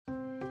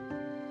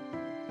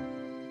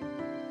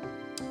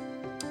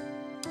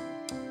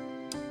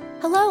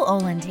Hello,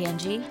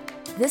 Olentangy.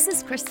 This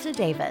is Krista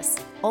Davis,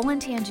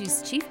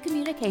 Olentangy's Chief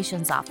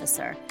Communications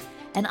Officer,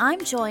 and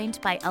I'm joined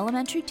by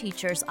elementary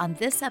teachers on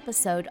this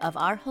episode of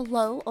our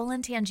Hello,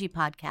 Olentangy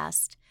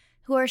podcast,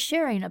 who are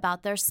sharing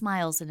about their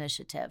SMILES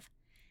initiative.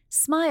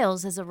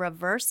 SMILES is a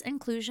reverse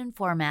inclusion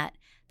format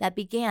that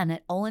began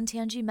at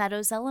Olentangy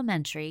Meadows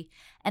Elementary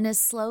and is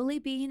slowly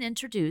being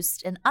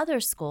introduced in other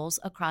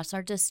schools across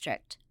our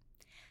district.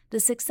 The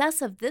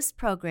success of this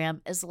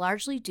program is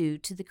largely due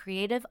to the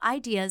creative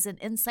ideas and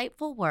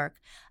insightful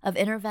work of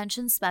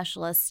intervention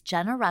specialists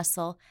Jenna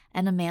Russell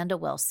and Amanda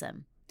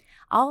Wilson.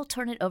 I'll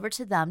turn it over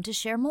to them to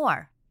share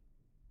more.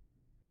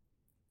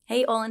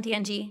 Hey,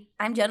 Olentangy.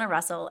 I'm Jenna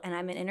Russell, and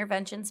I'm an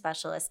intervention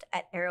specialist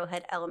at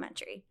Arrowhead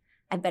Elementary.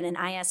 I've been an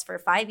IS for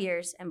 5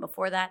 years, and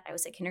before that, I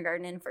was a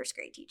kindergarten and first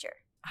grade teacher.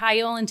 Hi,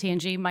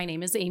 Olentangy. My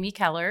name is Amy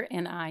Keller,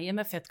 and I am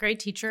a fifth grade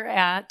teacher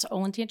at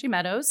Olentangy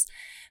Meadows.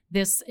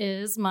 This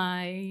is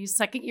my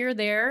second year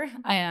there,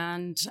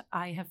 and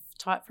I have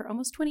taught for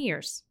almost 20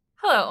 years.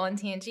 Hello,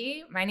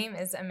 Olentangy. My name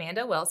is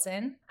Amanda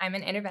Wilson. I'm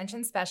an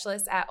intervention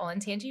specialist at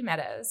Olentangy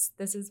Meadows.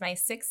 This is my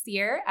 6th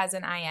year as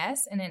an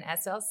IS and an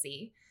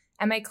SLC,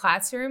 and my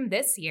classroom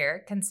this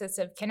year consists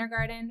of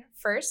kindergarten,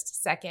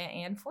 1st, 2nd,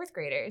 and 4th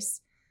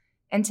graders.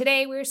 And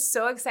today we're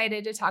so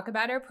excited to talk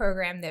about our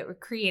program that we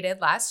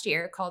created last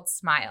year called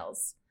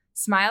SMILES.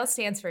 SMILES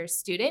stands for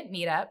Student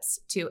Meetups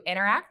to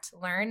Interact,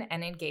 Learn,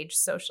 and Engage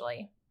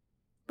Socially.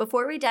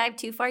 Before we dive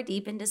too far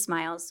deep into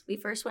SMILES, we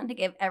first want to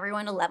give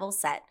everyone a level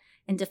set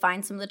and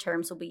define some of the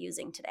terms we'll be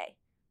using today.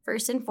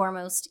 First and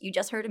foremost, you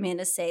just heard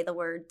Amanda say the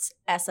words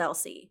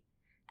SLC.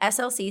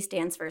 SLC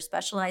stands for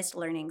Specialized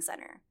Learning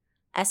Center.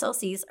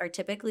 SLCs are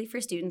typically for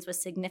students with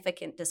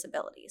significant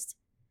disabilities.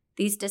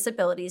 These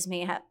disabilities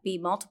may be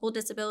multiple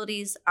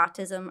disabilities,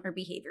 autism, or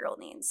behavioral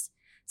needs.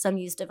 Some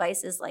use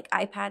devices like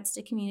iPads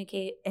to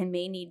communicate and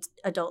may need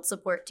adult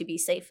support to be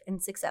safe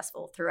and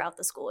successful throughout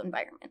the school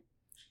environment.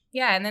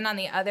 Yeah, and then on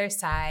the other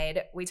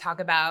side, we talk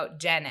about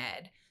Gen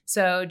Ed.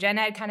 So Gen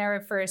Ed kind of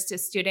refers to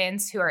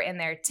students who are in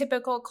their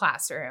typical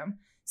classroom.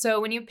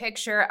 So when you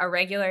picture a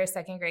regular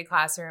second grade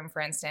classroom,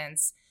 for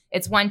instance,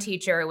 it's one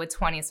teacher with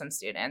 20-some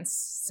students.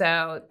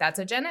 So that's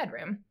a Gen Ed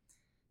room.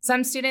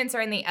 Some students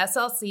are in the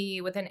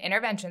SLC with an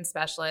intervention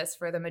specialist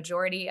for the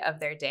majority of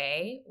their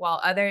day,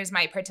 while others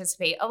might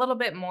participate a little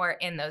bit more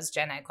in those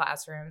Gen Ed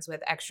classrooms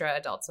with extra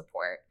adult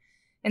support.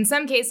 In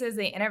some cases,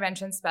 the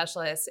intervention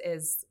specialist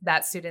is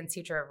that student's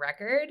teacher of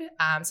record,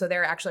 so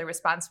they're actually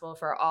responsible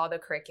for all the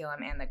curriculum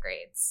and the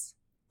grades.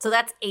 So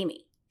that's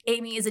Amy.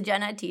 Amy is a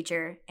Gen Ed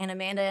teacher, and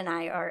Amanda and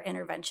I are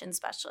intervention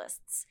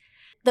specialists.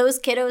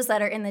 Those kiddos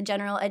that are in the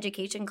general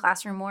education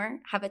classroom more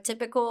have a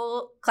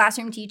typical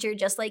classroom teacher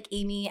just like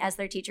Amy as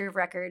their teacher of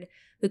record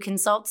who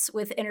consults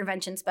with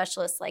intervention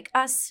specialists like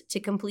us to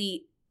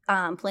complete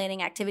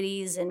planning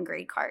activities and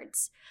grade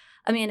cards.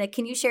 Amanda,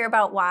 can you share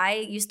about why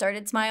you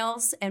started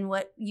SMILES and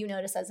what you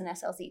noticed as an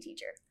SLC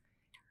teacher?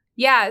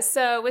 Yeah,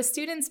 so with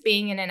students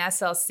being in an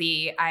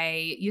SLC,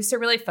 I used to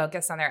really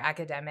focus on their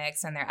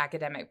academics and their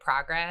academic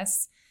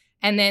progress.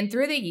 And then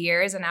through the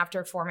years and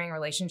after forming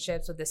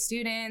relationships with the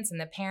students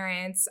and the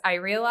parents, I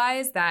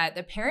realized that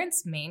the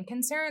parents' main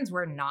concerns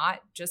were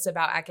not just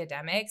about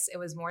academics. It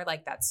was more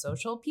like that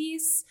social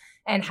piece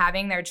and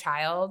having their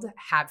child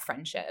have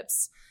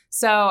friendships.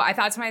 So I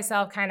thought to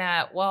myself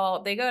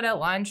they go to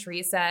lunch,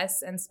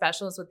 recess, and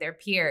specials with their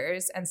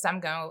peers, and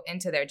some go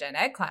into their Gen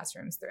Ed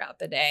classrooms throughout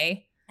the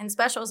day. And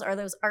specials are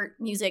those art,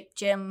 music,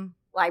 gym,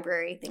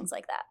 library, things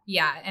like that.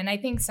 Yeah, and I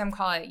think some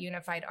call it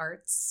unified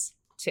arts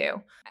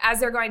too. As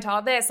they're going to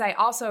all this, I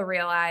also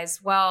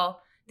realized,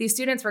 these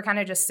students were kind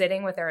of just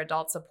sitting with their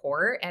adult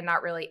support and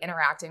not really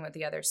interacting with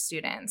the other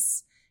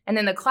students. And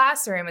in the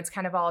classroom, it's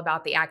kind of all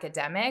about the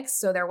academics,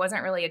 so there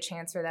wasn't really a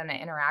chance for them to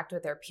interact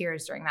with their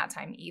peers during that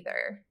time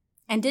either.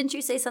 And didn't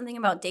you say something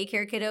about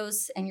daycare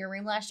kiddos in your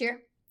room last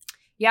year?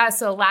 Yeah,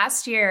 so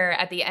last year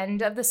at the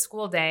end of the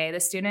school day, the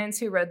students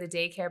who rode the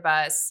daycare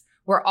bus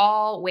were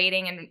all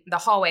waiting in the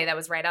hallway that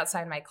was right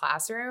outside my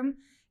classroom.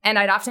 And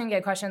I'd often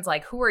get questions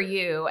like, who are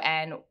you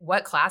and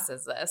what class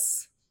is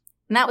this?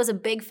 And that was a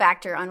big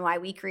factor on why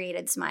we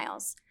created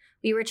SMILES.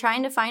 We were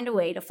trying to find a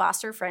way to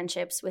foster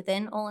friendships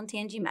within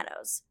Olentangy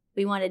Meadows.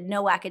 We wanted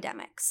no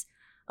academics,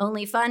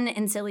 only fun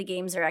and silly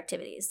games or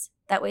activities.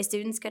 That way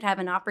students could have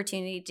an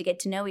opportunity to get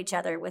to know each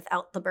other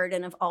without the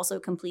burden of also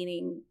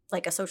completing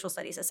like a social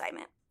studies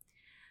assignment.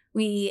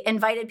 We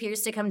invited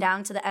peers to come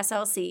down to the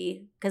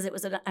SLC because it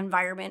was an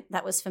environment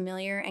that was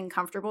familiar and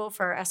comfortable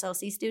for our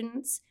SLC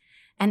students.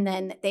 And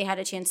then they had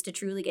a chance to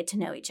truly get to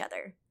know each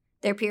other.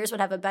 Their peers would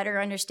have a better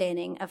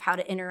understanding of how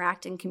to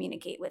interact and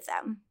communicate with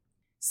them.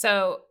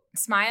 So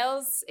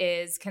SMILES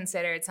is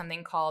considered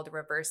something called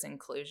reverse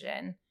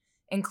inclusion.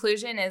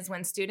 Inclusion is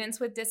when students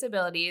with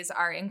disabilities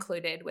are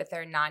included with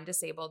their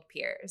non-disabled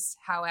peers.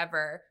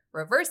 However,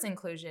 reverse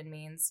inclusion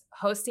means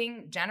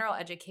hosting general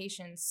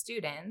education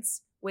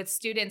students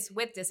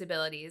with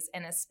disabilities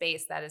in a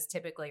space that is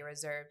typically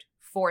reserved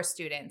for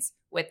students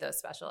with those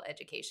special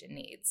education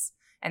needs.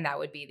 And that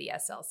would be the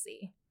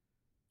SLC.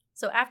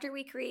 So after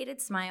we created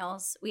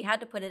SMILES, we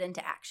had to put it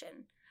into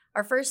action.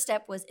 Our first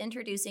step was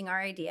introducing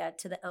our idea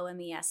to the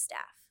OMES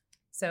staff.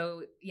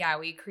 So yeah,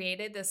 we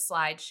created this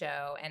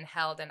slideshow and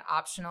held an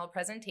optional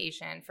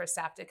presentation for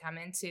staff to come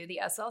into the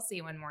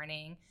SLC one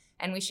morning,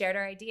 and we shared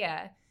our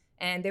idea.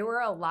 And there were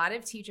a lot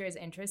of teachers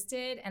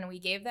interested, and we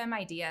gave them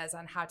ideas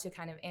on how to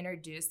kind of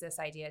introduce this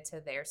idea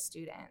to their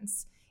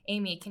students.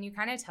 Amy, can you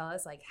kind of tell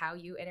us like how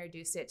you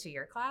introduced it to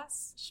your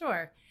class?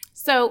 Sure.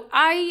 So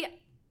I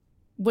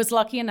was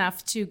lucky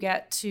enough to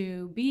get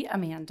to be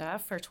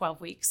Amanda for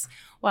 12 weeks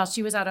while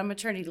she was out on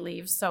maternity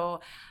leave. So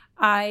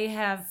I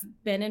have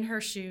been in her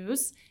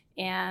shoes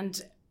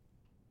and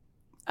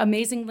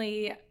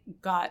amazingly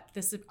got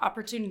this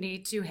opportunity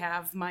to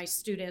have my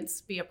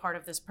students be a part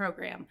of this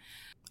program.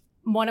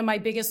 One of my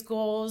biggest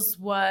goals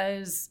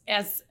was,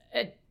 as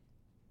a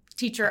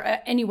teacher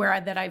anywhere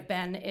that I've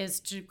been, is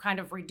to kind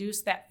of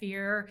reduce that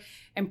fear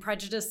and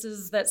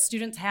prejudices that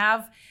students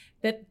have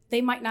that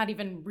they might not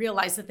even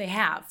realize that they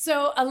have.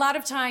 So a lot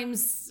of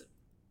times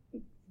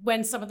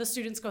when some of the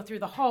students go through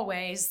the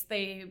hallways,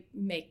 they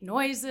make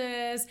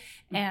noises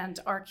and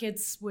our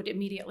kids would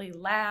immediately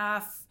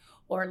laugh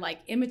or like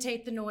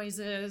imitate the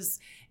noises,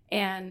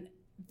 and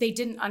they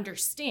didn't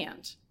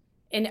understand.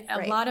 And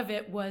a lot of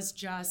it was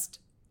just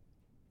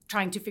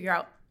trying to figure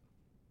out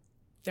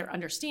their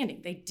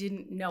understanding. They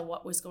didn't know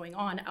what was going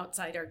on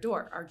outside our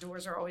door. Our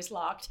doors are always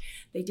locked.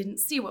 They didn't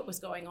see what was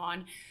going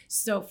on.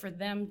 So for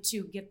them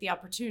to get the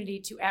opportunity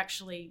to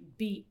actually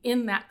be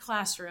in that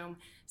classroom,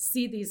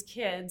 see these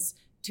kids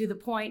to the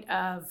point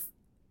of,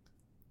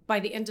 by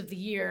the end of the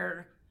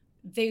year,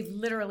 they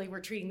literally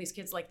were treating these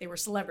kids like they were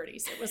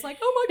celebrities. It was like,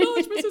 oh my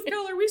gosh, Mrs.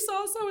 Keller, we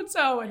saw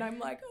so-and-so. And I'm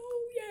like,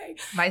 oh, yay.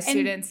 My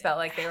students felt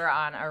like they were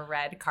on a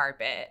red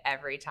carpet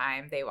every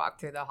time they walked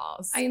through the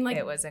halls. I mean, like,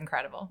 it was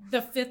incredible.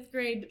 The 5th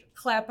grade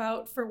clap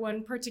out for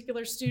one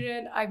particular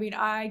student, I mean,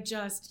 I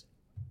just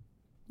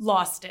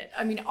lost it.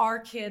 I mean, our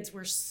kids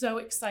were so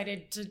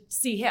excited to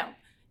see him.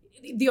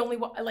 The only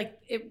one, like,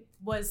 it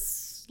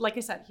was, like I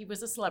said, he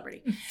was a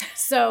celebrity.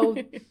 So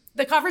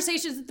the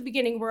conversations at the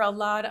beginning were a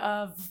lot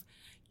of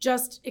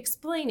just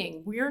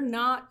explaining we're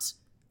not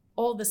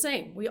all the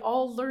same. We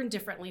all learn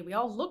differently. We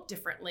all look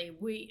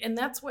differently. And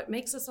that's what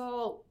makes us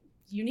all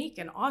unique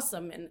and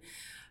awesome. And,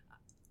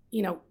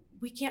 you know,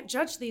 we can't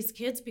judge these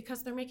kids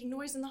because they're making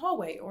noise in the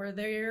hallway or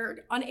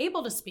they're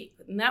unable to speak.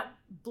 And that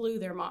blew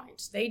their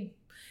mind. They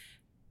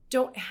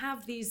don't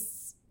have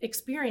these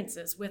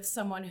experiences with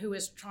someone who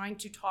is trying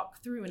to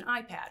talk through an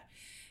iPad.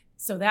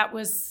 So that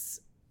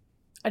was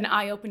an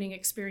eye-opening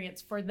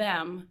experience for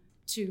them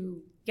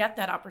to get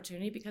that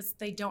opportunity because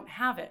they don't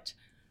have it.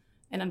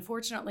 And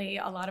unfortunately,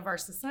 a lot of our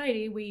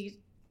society, we,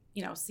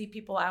 see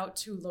people out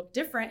who look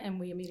different and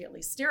we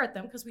immediately stare at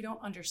them because we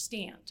don't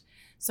understand.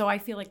 So I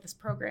feel like this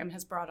program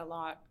has brought a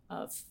lot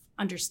of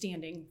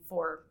understanding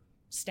for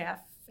staff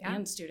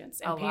and students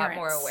and parents. A lot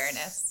more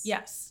awareness.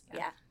 Yes.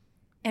 Yeah.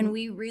 And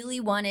we really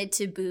wanted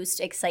to boost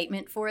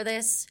excitement for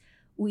this.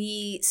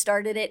 We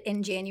started it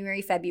in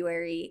January,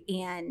 February,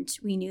 and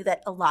we knew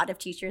that a lot of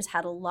teachers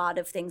had a lot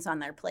of things on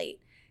their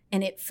plate.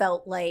 And it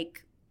felt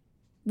like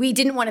we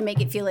didn't want to make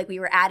it feel like we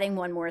were adding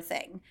one more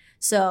thing.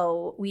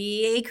 So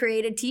we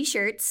created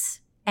t-shirts,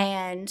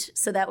 and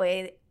so that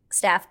way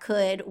staff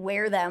could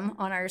wear them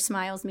on our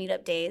Smiles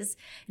Meetup days.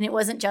 And it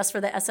wasn't just for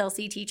the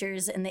SLC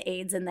teachers and the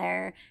aides in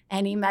there.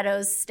 Any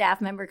Meadows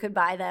staff member could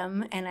buy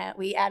them, and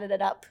we added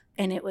it up,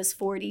 and it was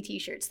 40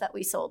 t-shirts that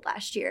we sold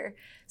last year.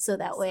 So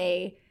that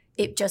way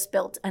it just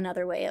built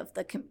another way of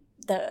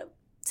the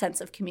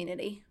sense of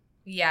community.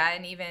 Yeah,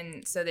 and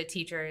even so the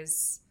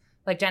teachers,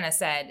 like Jenna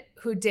said,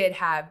 who did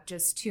have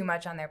just too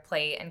much on their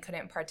plate and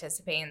couldn't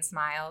participate in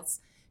Smiles,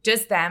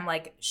 just them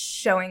like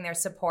showing their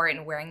support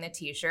and wearing the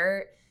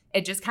t-shirt,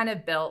 it just kind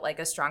of built like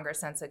a stronger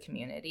sense of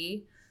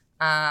community.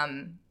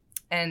 And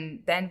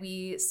then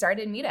we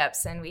started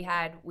meetups, and we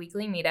had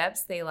weekly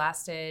meetups. They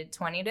lasted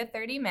 20 to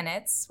 30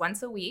 minutes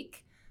once a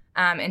week.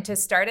 And to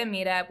start a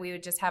meetup, we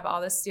would just have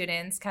all the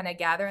students kind of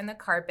gather in the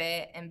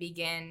carpet and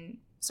begin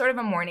sort of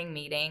a morning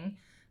meeting.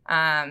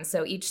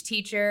 So each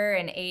teacher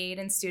and aide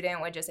and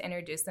student would just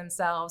introduce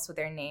themselves with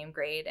their name,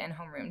 grade, and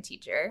homeroom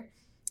teacher.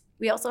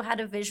 We also had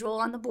a visual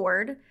on the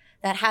board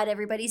that had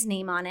everybody's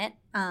name on it,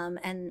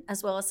 and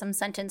as well as some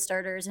sentence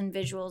starters and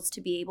visuals to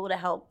be able to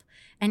help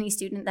any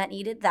student that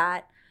needed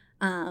that.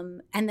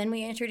 And then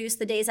we introduced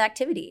the day's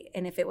activity.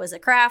 And if it was a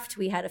craft,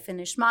 we had a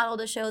finished model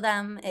to show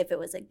them. If it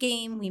was a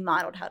game, we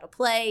modeled how to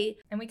play.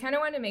 And we kind of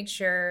wanted to make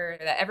sure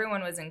that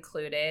everyone was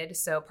included.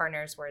 So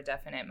partners were a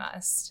definite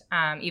must,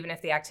 even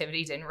if the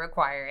activity didn't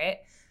require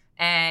it.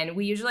 And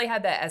we usually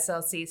had the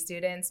SLC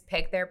students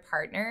pick their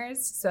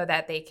partners so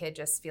that they could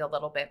just feel a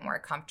little bit more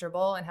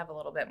comfortable and have a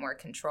little bit more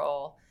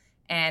control.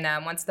 And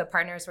once the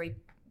partners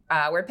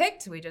were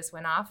picked, we just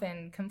went off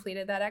and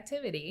completed that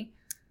activity.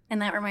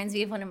 And that reminds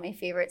me of one of my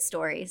favorite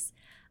stories.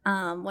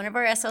 One of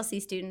our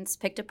SLC students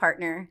picked a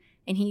partner,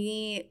 and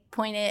he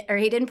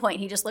didn't point,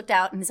 he just looked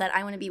out and said,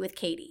 "I want to be with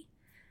Katie."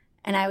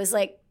 And I was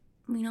like,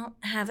 "We don't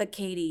have a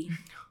Katie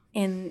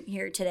in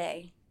here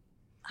today.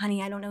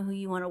 Honey, I don't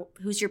know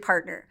who's your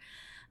partner."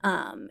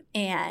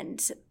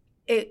 And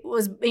it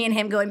was me and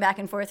him going back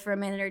and forth for a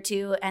minute or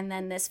two. And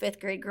then this 5th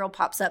grade girl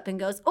pops up and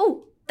goes,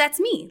 "Oh, that's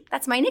me.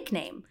 That's my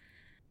nickname."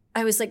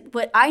 I was like,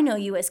 "But I know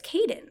you as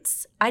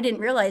Cadence. I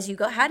didn't realize you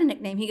had a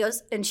nickname." He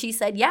goes, and she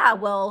said, "Yeah,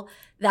 well,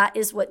 that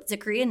is what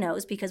Zachariah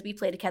knows because we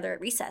play together at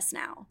recess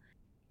now."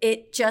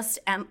 It just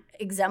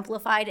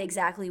exemplified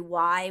exactly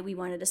why we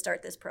wanted to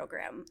start this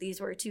program. These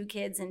were 2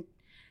 kids in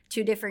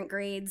 2 different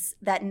grades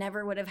that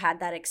never would have had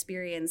that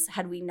experience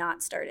had we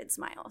not started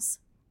Smiles.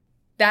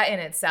 That in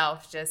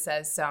itself just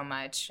says so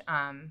much.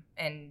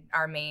 And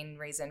our main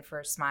reason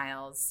for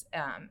Smiles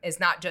is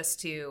not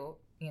just to,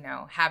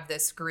 have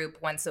this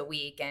group once a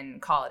week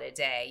and call it a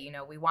day.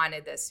 We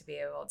wanted this to be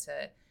able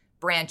to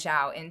branch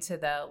out into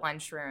the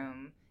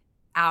lunchroom,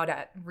 out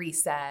at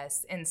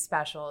recess, in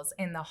specials,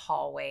 in the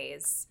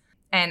hallways.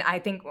 And I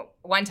think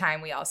one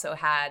time we also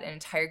had an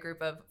entire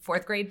group of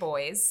 4th grade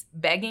boys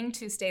begging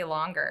to stay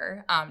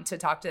longer to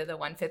talk to the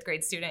one 5th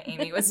grade student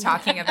Amy was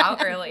talking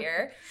about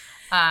earlier.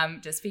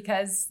 Just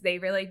because they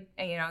really,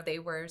 they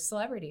were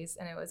celebrities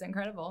and it was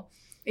incredible.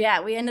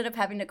 Yeah, we ended up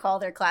having to call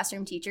their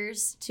classroom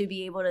teachers to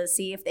be able to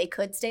see if they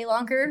could stay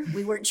longer.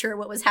 We weren't sure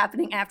what was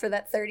happening after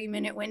that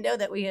 30-minute window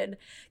that we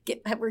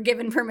were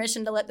given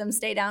permission to let them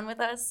stay down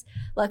with us.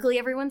 Luckily,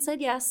 everyone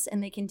said yes,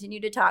 and they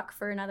continued to talk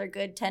for another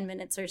good 10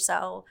 minutes or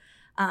so.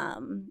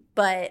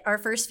 But our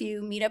first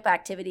few meetup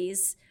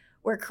activities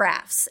were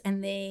crafts,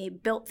 and they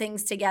built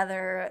things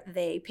together.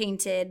 They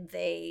painted,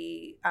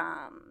 they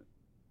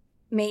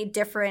made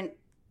different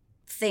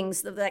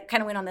things that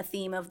kind of went on the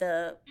theme of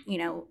the,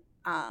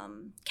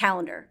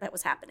 calendar that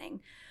was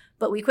happening.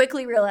 But we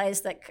quickly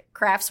realized that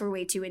crafts were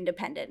way too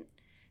independent,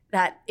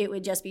 that it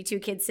would just be 2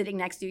 kids sitting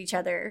next to each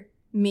other,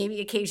 maybe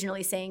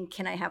occasionally saying,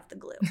 "Can I have the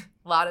glue?"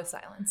 A lot of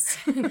silence.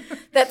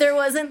 That there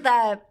wasn't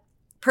that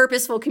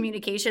purposeful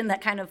communication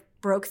that kind of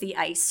broke the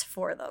ice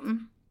for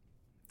them.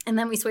 And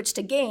then we switched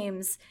to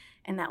games,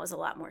 and that was a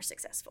lot more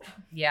successful.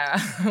 Yeah.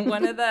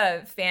 One of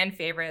the fan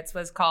favorites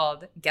was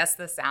called Guess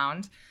the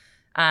Sound.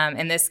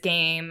 And this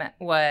game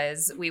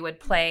was, we would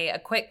play a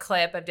quick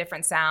clip of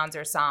different sounds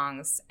or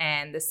songs,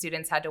 and the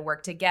students had to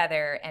work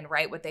together and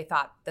write what they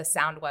thought the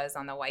sound was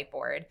on the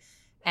whiteboard.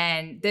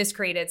 And this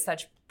created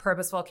such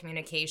purposeful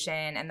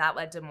communication, and that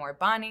led to more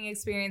bonding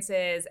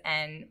experiences,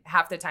 and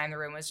half the time the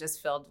room was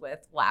just filled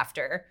with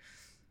laughter.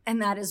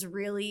 And that is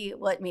really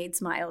what made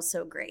Smiles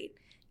so great.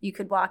 You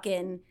could walk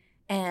in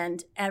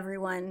and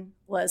everyone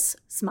was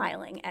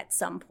smiling at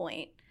some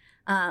point.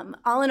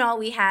 All in all,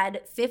 we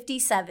had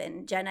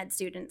 57 Gen Ed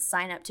students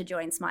sign up to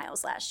join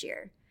Smiles last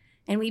year.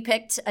 And we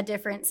picked a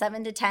different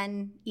 7 to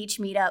 10 each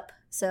meetup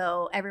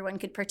so everyone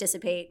could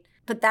participate.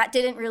 But that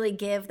didn't really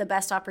give the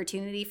best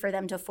opportunity for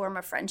them to form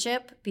a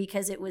friendship,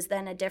 because it was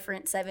then a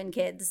different 7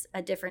 kids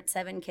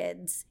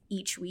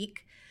each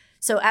week.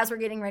 So as we're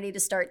getting ready to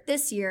start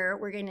this year,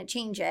 we're going to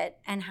change it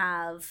and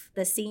have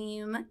the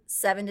same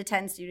 7 to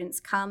 10 students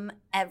come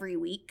every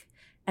week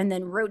and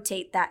then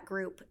rotate that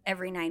group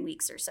every 9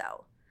 weeks or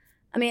so.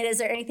 Amanda, is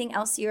there anything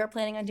else you are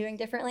planning on doing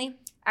differently?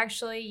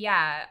 Actually,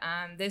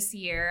 yeah. This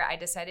year, I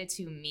decided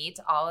to meet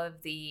all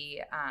of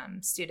the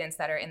students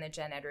that are in the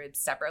Gen Ed group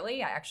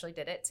separately. I actually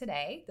did it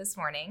this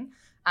morning,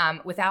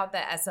 without the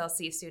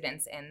SLC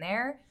students in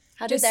there.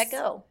 How did that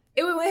go?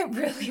 It went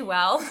really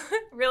well,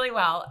 really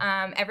well.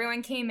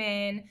 Everyone came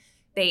in,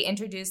 they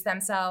introduced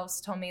themselves,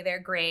 told me their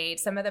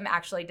grade. Some of them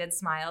actually did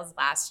Smiles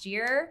last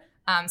year,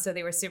 so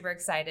they were super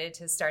excited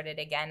to start it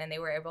again, and they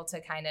were able to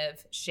kind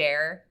of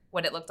share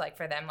what it looked like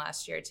for them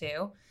last year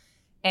too.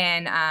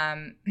 And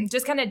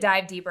just kind of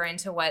dive deeper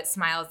into what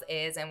Smiles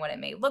is and what it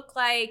may look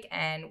like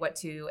and what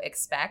to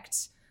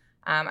expect.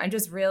 I'm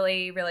just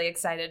really, really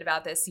excited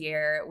about this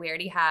year. We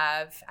already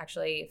have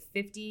actually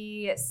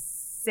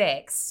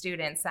 56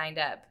 students signed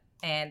up,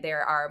 and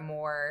there are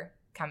more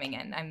coming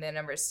in. The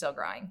number is still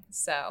growing.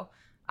 So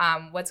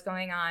what's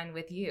going on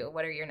with you?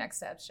 What are your next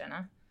steps,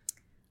 Jenna?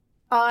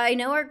 I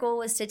know our goal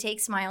was to take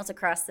Smiles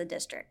across the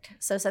district.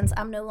 So since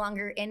I'm no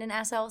longer in an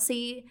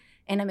SLC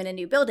and I'm in a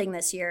new building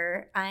this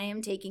year, I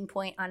am taking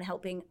point on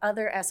helping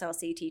other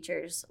SLC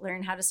teachers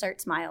learn how to start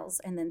Smiles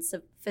and then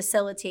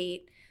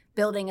facilitate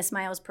building a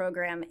Smiles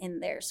program in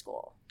their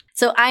school.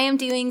 So I am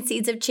doing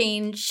Seeds of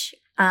Change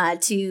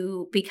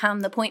to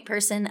become the point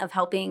person of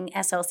helping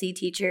SLC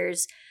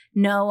teachers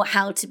know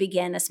how to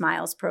begin a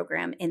Smiles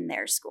program in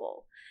their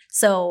school.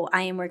 So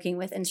I am working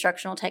with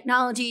instructional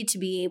technology to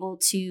be able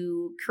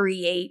to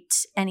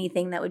create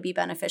anything that would be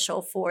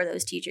beneficial for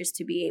those teachers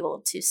to be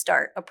able to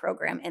start a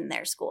program in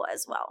their school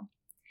as well.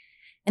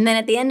 And then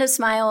at the end of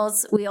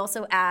Smiles, we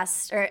also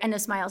asked, or end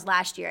of Smiles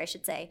last year, I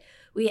should say,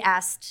 we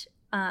asked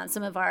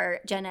some of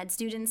our Gen Ed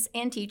students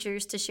and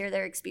teachers to share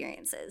their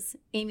experiences.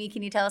 Amy,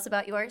 can you tell us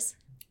about yours?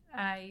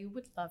 I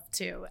would love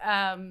to.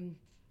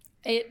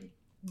 It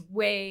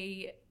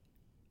way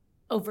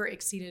over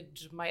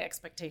exceeded my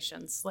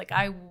expectations. Like,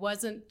 I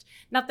wasn't,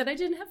 not that I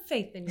didn't have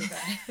faith in you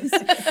guys.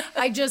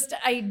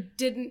 I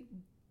didn't,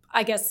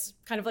 I guess,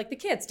 kind of like the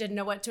kids, didn't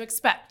know what to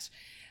expect.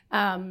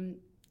 And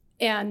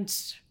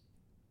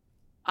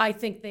I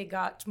think they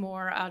got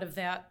more out of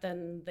that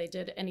than they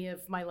did any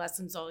of my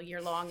lessons all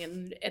year long.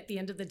 And at the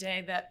end of the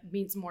day, that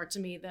means more to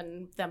me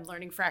than them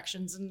learning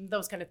fractions and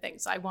those kind of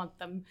things. I want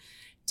them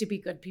to be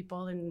good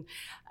people. And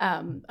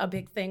a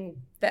big thing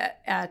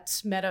that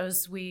at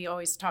Meadows, we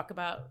always talk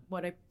about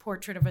what a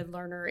portrait of a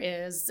learner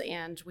is.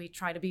 And we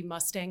try to be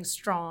Mustang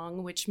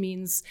strong, which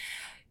means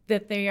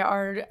that they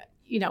are,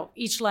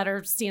 each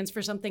letter stands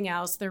for something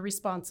else. They're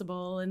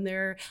responsible and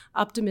they're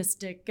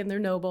optimistic and they're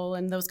noble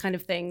and those kind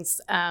of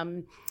things.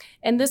 And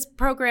this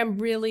program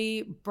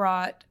really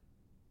brought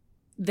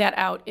that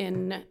out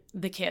in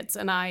the kids.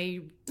 And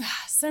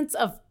sense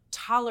of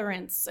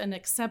tolerance and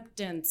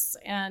acceptance,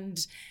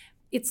 and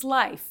it's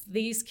life.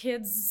 These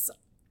kids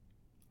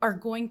are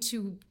going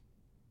to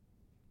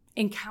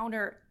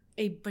encounter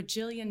a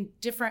bajillion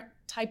different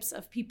types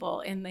of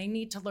people, and they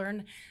need to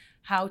learn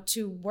how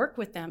to work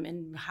with them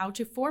and how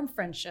to form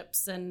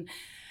friendships, and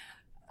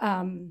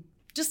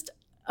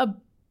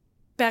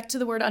back to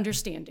the word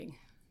understanding.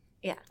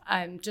 Yeah.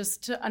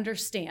 Just to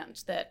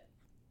understand that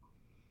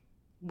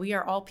we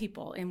are all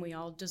people and we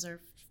all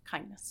deserve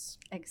kindness.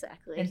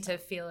 Exactly. And to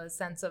feel a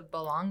sense of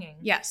belonging.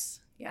 Yes.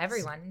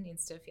 Everyone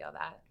needs to feel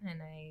that.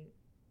 And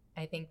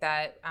I think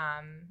that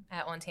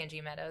at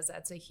Olentangy Meadows,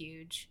 that's a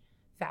huge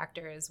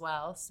factor as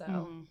well.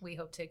 So we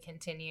hope to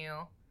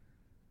continue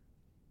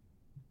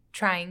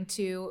trying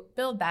to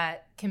build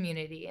that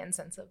community and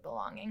sense of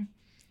belonging.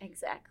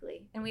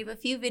 Exactly. And we have a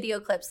few video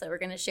clips that we're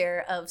going to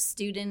share of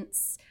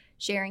students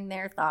sharing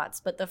their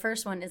thoughts. But the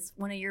first one is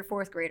one of your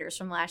fourth graders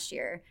from last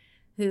year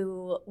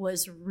who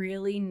was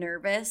really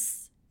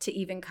nervous to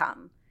even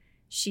come.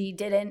 She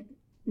didn't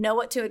know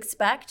what to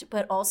expect,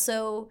 but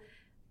also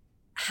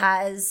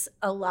has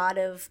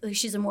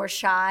she's a more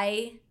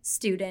shy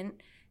student.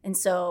 And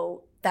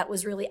so that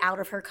was really out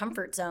of her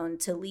comfort zone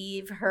to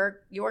leave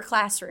your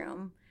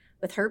classroom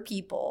with her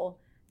people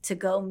to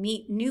go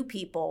meet new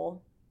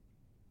people.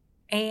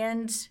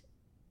 And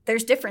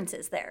there's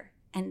differences there.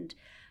 And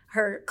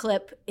her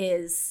clip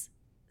is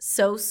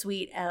so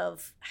sweet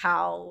of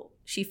how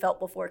she felt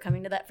before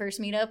coming to that first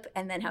meetup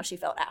and then how she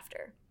felt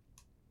after.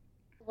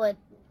 Would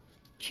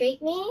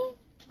treat me,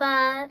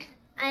 but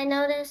I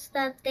noticed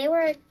that they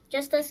were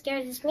just as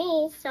scared as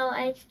me, so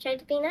I tried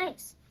to be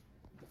nice.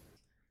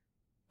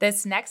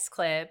 This next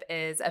clip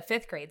is a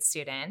 5th grade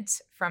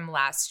student from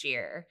last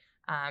year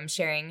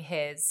sharing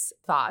his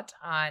thought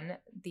on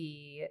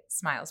the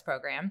Smiles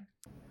program.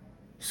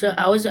 So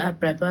I was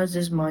at breakfast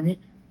this morning,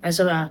 and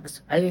so I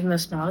asked, "Are you in the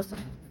Smiles?"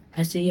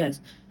 I said,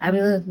 "Yes. I'm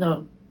in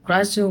the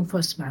classroom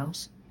for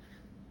Smiles."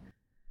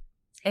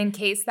 In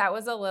case that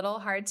was a little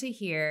hard to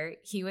hear,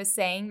 he was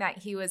saying that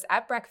he was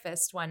at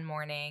breakfast one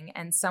morning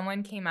and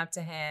someone came up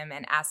to him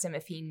and asked him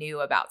if he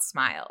knew about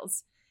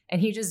Smiles. And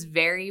he just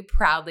very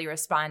proudly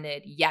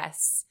responded,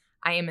 "Yes,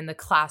 I am in the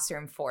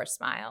classroom for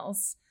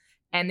Smiles."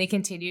 And they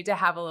continued to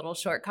have a little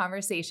short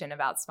conversation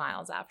about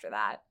Smiles after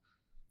that.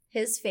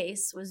 His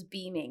face was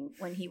beaming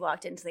when he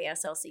walked into the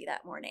SLC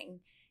that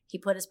morning. He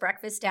put his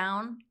breakfast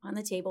down on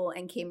the table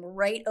and came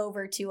right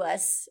over to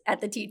us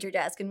at the teacher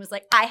desk and was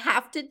like, "I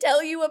have to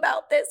tell you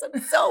about this. I'm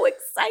so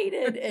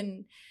excited."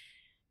 And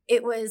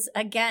it was,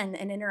 again,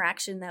 an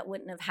interaction that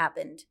wouldn't have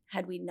happened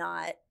had we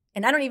not.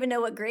 And I don't even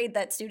know what grade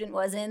that student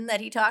was in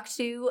that he talked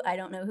to. I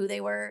don't know who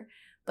they were,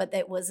 but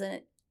that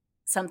wasn't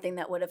something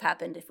that would have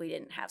happened if we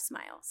didn't have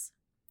Smiles.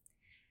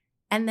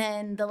 And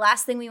then the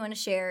last thing we want to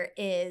share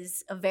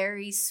is a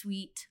very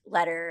sweet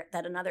letter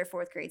that another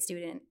 4th grade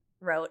student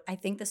wrote. I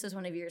think this was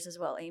one of yours as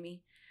well,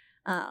 Amy.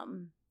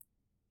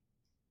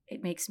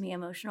 It makes me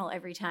emotional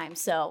every time,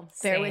 so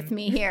bear with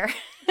me here.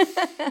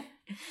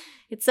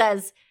 It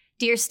says,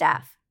 "Dear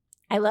staff,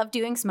 I love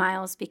doing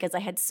Smiles because I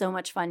had so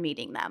much fun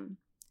meeting them.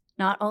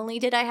 Not only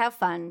did I have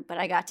fun, but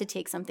I got to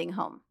take something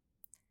home.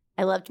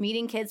 I loved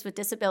meeting kids with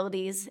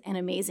disabilities and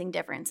amazing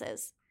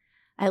differences.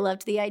 I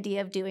loved the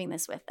idea of doing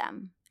this with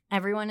them.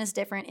 Everyone is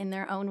different in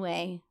their own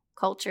way,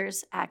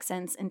 cultures,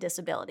 accents, and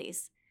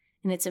disabilities.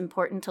 And it's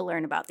important to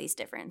learn about these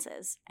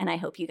differences. And I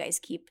hope you guys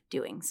keep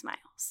doing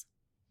Smiles."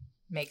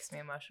 Makes me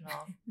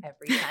emotional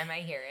every time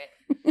I hear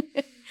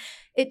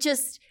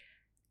it.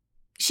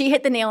 She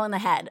hit the nail on the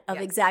head of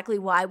Yes. exactly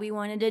why we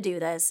wanted to do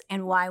this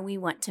and why we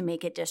want to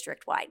make it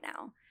district-wide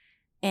now.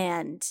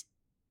 And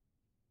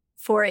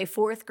for a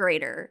 4th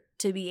grader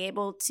to be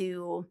able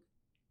to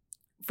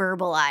not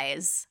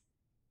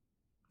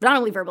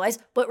only verbalize,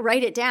 but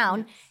write it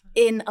down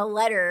in a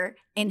letter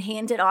and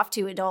hand it off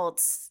to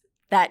adults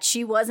that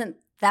she wasn't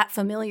that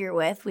familiar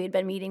with, we had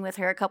been meeting with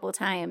her a couple of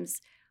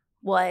times,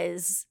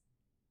 was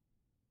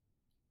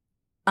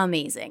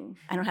amazing.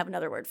 I don't have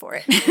another word for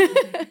it.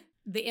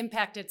 The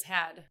impact it's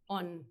had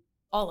on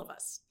all of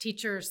us,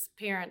 teachers,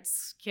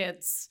 parents,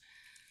 kids.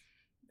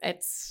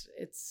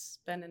 It's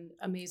been an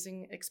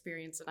amazing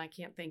experience, and I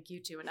can't thank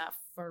you two enough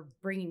for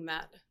bringing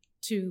that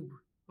to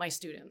my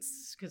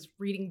students, because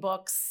reading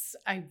books,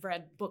 I've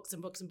read books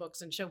and books and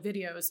books and show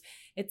videos.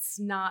 It's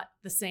not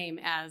the same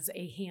as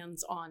a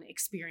hands-on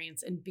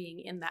experience and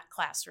being in that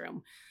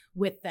classroom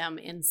with them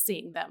and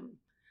seeing them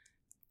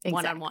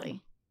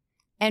one-on-one.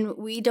 And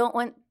we don't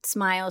want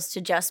Smiles to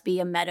just be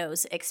a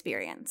Meadows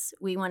experience.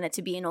 We want it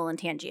to be an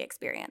Olentangy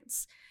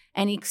experience.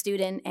 Any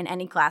student in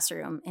any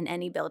classroom, in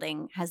any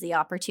building, has the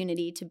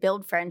opportunity to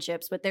build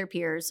friendships with their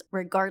peers,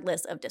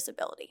 regardless of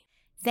disability.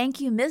 Thank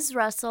you, Ms.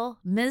 Russell,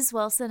 Ms.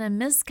 Wilson, and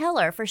Ms.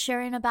 Keller for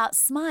sharing about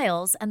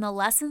Smiles and the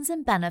lessons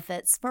and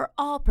benefits for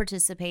all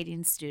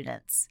participating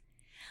students.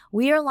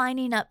 We are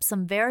lining up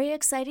some very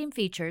exciting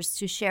features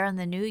to share in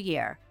the new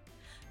year.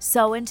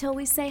 So until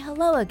we say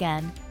hello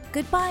again,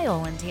 goodbye,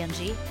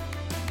 Olentangy.